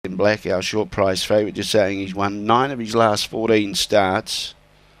Black, our short price favourite, just saying he's won 9 of his last 14 starts.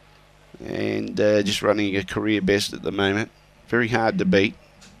 And just running a career best at the moment. Very hard to beat.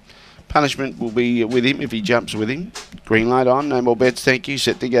 Punishment will be with him if he jumps with him. Green light on, no more bets, thank you.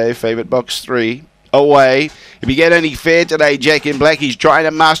 Set to go, favourite box 3. Away. If you get any fair today, Jack in Black, he's trying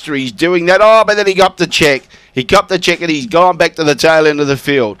to muster. He's doing that. Oh, but then he got the check. He copped the check and he's gone back to the tail end of the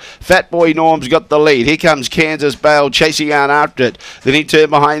field. Fat Boy Norm's got the lead. Here comes Kansas Bale chasing out after it. Then he turned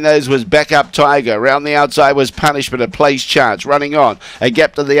behind those was Backup Tiger. Around the outside was Punishment, a place chance. Running on. A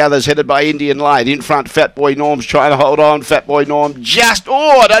gap to the others headed by Indian Light. In front, Fat Boy Norm's trying to hold on. Fat Boy Norm just,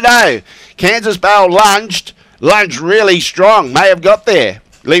 I don't know. Kansas Bale lunged. Lunged really strong. May have got there.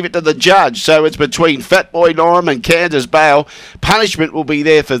 Leave it to the judge. So it's between Fat Boy Norm and Kansas Bale. Punishment will be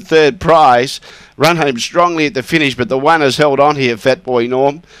there for third prize. Run home strongly at the finish, but the one has held on here, Fat Boy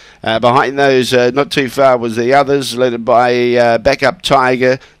Norm. Behind those, not too far, was the others, led by Backup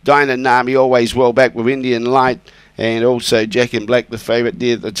Tiger. Dynamite always well back with Indian Light. And also Jack in Black, the favourite,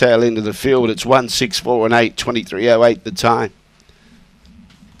 near the tail end of the field. It's 1, 6, 4 and 8, 23.08 the time.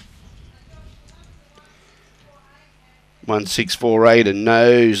 1, 6, 4, 8, a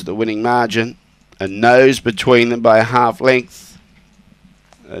nose, the winning margin. A nose between them by a half length.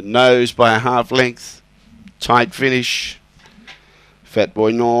 A nose by a half length. Tight finish. Fat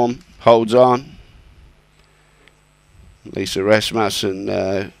Boy Norm holds on. Lisa Rasmussen,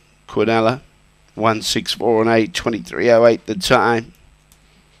 Quinella. 1, 6, 4 and 8, 23.08 the time.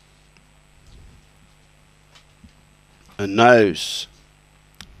 A nose.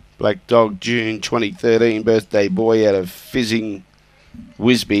 Black Dog, June 2013, birthday boy out of Fizzing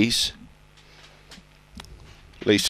Wisbees.